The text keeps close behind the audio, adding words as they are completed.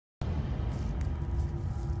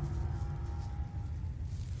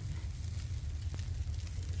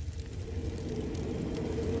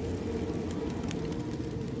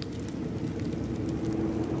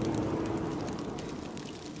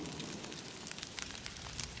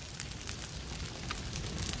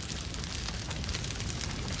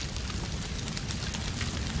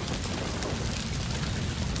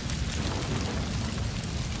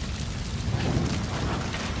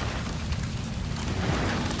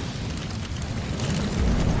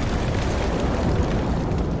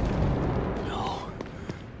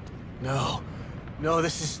No,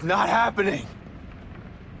 this is not happening.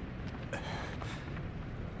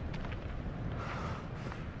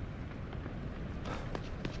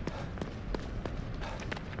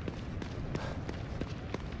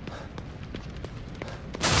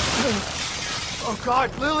 Oh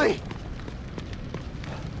God, Lily!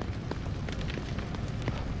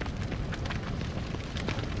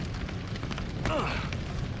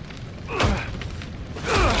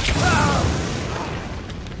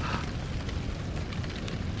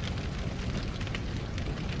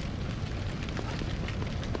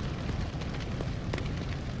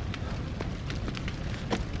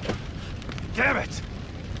 Damn it!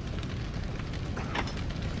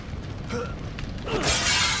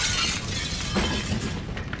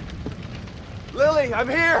 Lily, I'm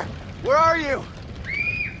here! Where are you?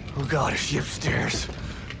 Oh God, is she upstairs?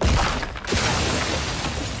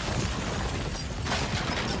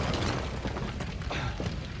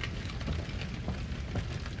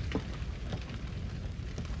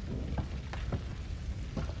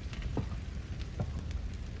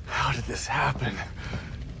 How did this happen?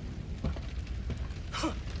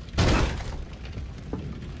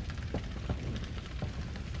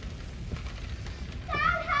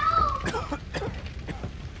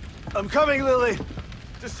 I'm coming, Lily!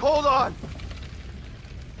 Just hold on!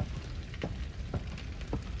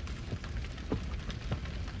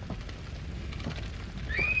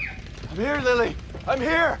 I'm here, Lily! I'm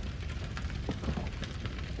here!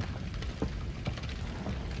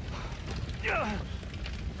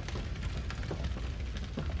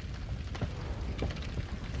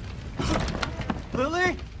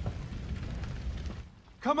 Lily?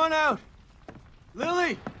 Come on out!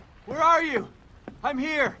 Lily! Where are you? I'm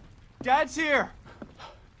here! Dad's here!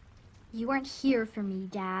 You weren't here for me,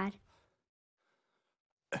 Dad.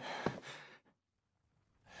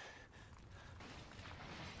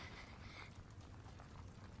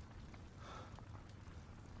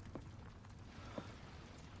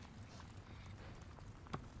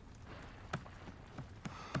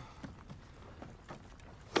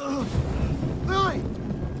 Lily!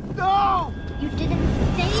 No! You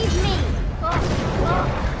didn't save me!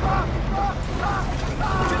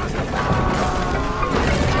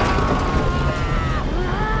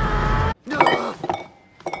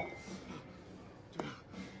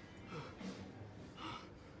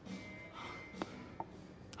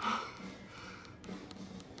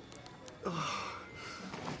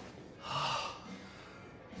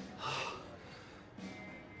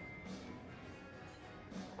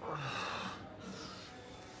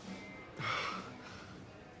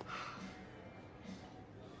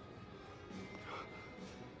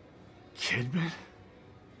 Kidman?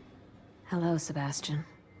 Hello, Sebastian.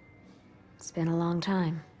 It's been a long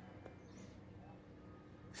time.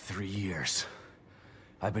 3 years.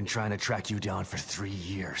 I've been trying to track you down for 3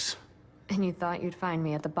 years. And you thought you'd find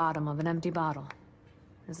me at the bottom of an empty bottle.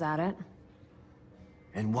 Is that it?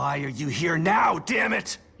 And why are you here now, damn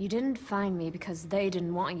it? You didn't find me because they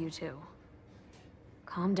didn't want you to.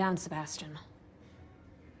 Calm down, Sebastian.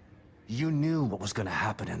 You knew what was gonna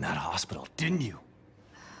happen in that hospital, didn't you?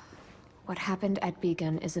 What happened at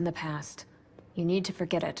Beacon is in the past. You need to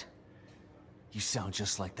forget it. You sound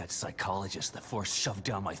just like that psychologist the Force shoved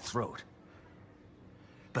down my throat.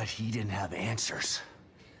 But he didn't have answers.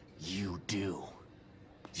 You do.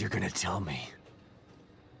 You're gonna tell me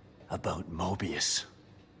about Mobius.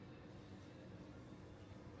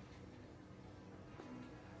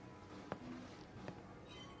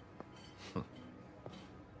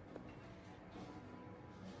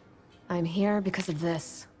 I'm here because of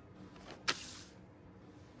this.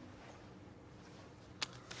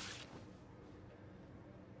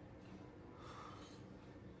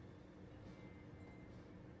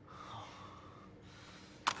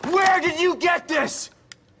 Where did you get this?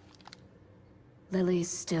 Lily's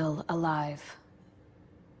still alive.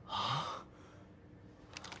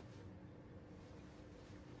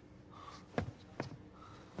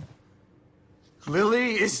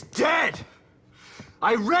 Lily is dead!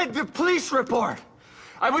 I read the police report!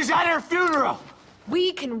 I was at her funeral!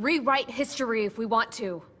 We can rewrite history if we want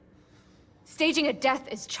to. Staging a death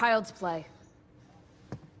is child's play.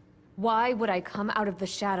 Why would I come out of the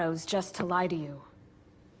shadows just to lie to you?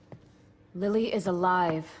 Lily is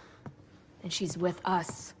alive, and she's with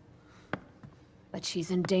us. But she's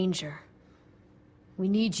in danger. We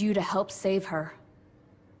need you to help save her.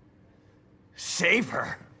 Save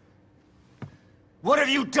her? What have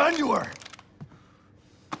you done to her?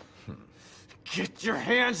 Get your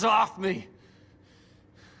hands off me!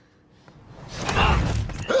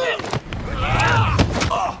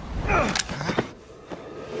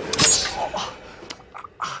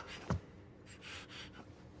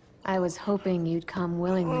 was hoping you'd come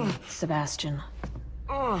willingly, Sebastian.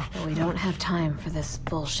 But we don't have time for this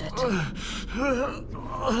bullshit.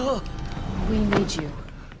 We need you.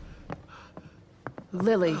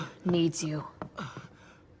 Lily needs you.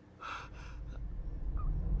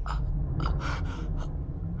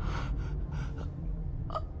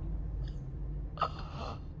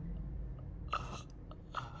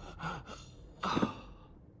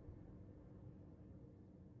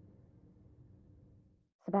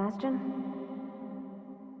 Sebastian?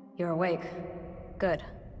 You're awake. Good.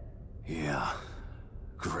 Yeah,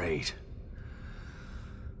 great.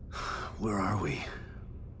 Where are we?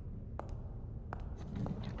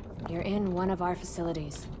 You're in one of our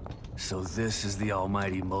facilities. So this is the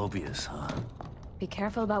almighty Mobius, huh? Be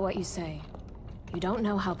careful about what you say. You don't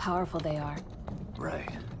know how powerful they are. Right.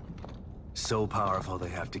 So powerful they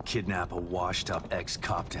have to kidnap a washed-up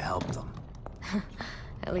ex-cop to help them.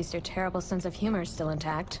 At least your terrible sense of humor is still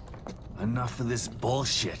intact. Enough of this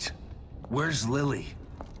bullshit. Where's Lily?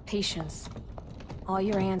 Patience. All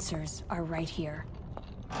your answers are right here.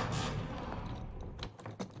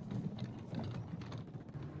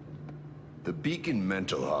 The Beacon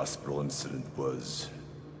Mental Hospital incident was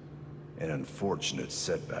an unfortunate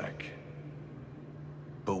setback.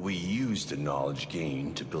 But we used the knowledge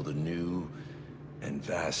gained to build a new and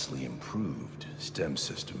vastly improved STEM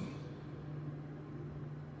system.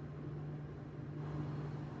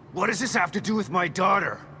 What does this have to do with my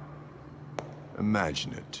daughter?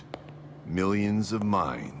 Imagine it. Millions of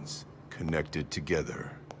minds connected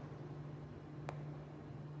together.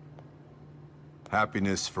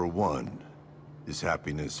 Happiness for one is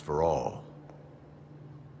happiness for all.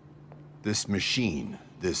 This machine,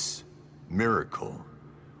 this miracle,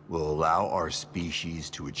 will allow our species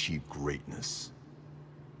to achieve greatness.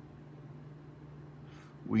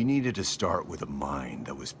 We needed to start with a mind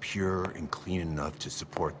that was pure and clean enough to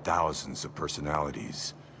support thousands of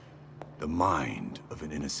personalities. The mind of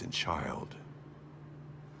an innocent child.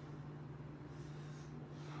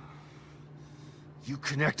 You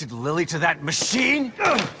connected Lily to that machine?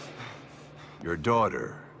 Your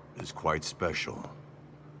daughter is quite special.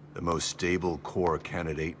 The most stable core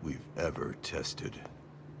candidate we've ever tested.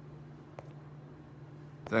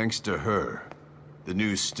 Thanks to her, the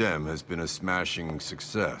new STEM has been a smashing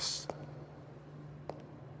success.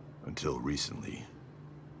 Until recently.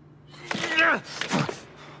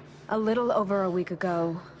 A little over a week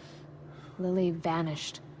ago, Lily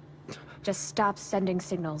vanished. Just stopped sending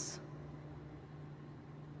signals.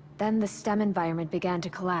 Then the STEM environment began to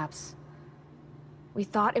collapse. We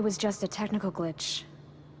thought it was just a technical glitch.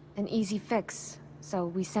 An easy fix, so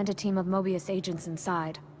we sent a team of Mobius agents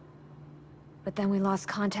inside. But then we lost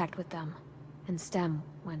contact with them, and STEM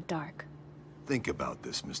went dark. Think about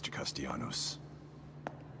this, Mr. Castellanos.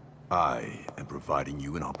 I am providing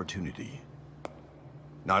you an opportunity.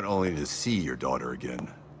 Not only to see your daughter again,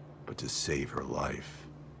 but to save her life.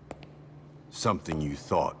 Something you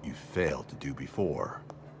thought you failed to do before.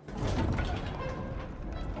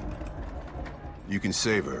 You can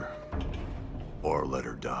save her, or let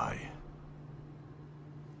her die.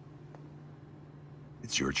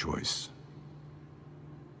 It's your choice.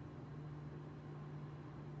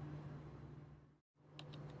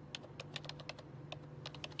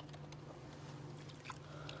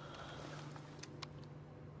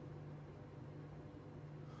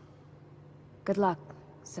 Good luck,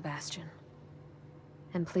 Sebastian.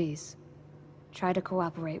 And please, try to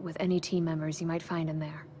cooperate with any team members you might find in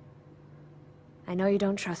there. I know you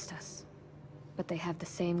don't trust us, but they have the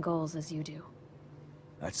same goals as you do.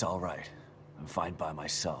 That's all right. I'm fine by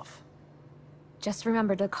myself. Just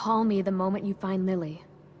remember to call me the moment you find Lily,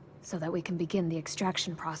 so that we can begin the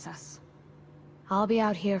extraction process. I'll be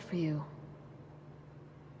out here for you.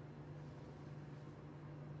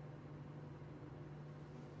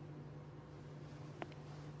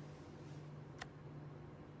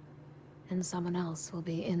 And someone else will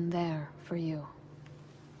be in there for you.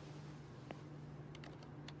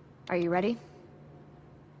 Are you ready?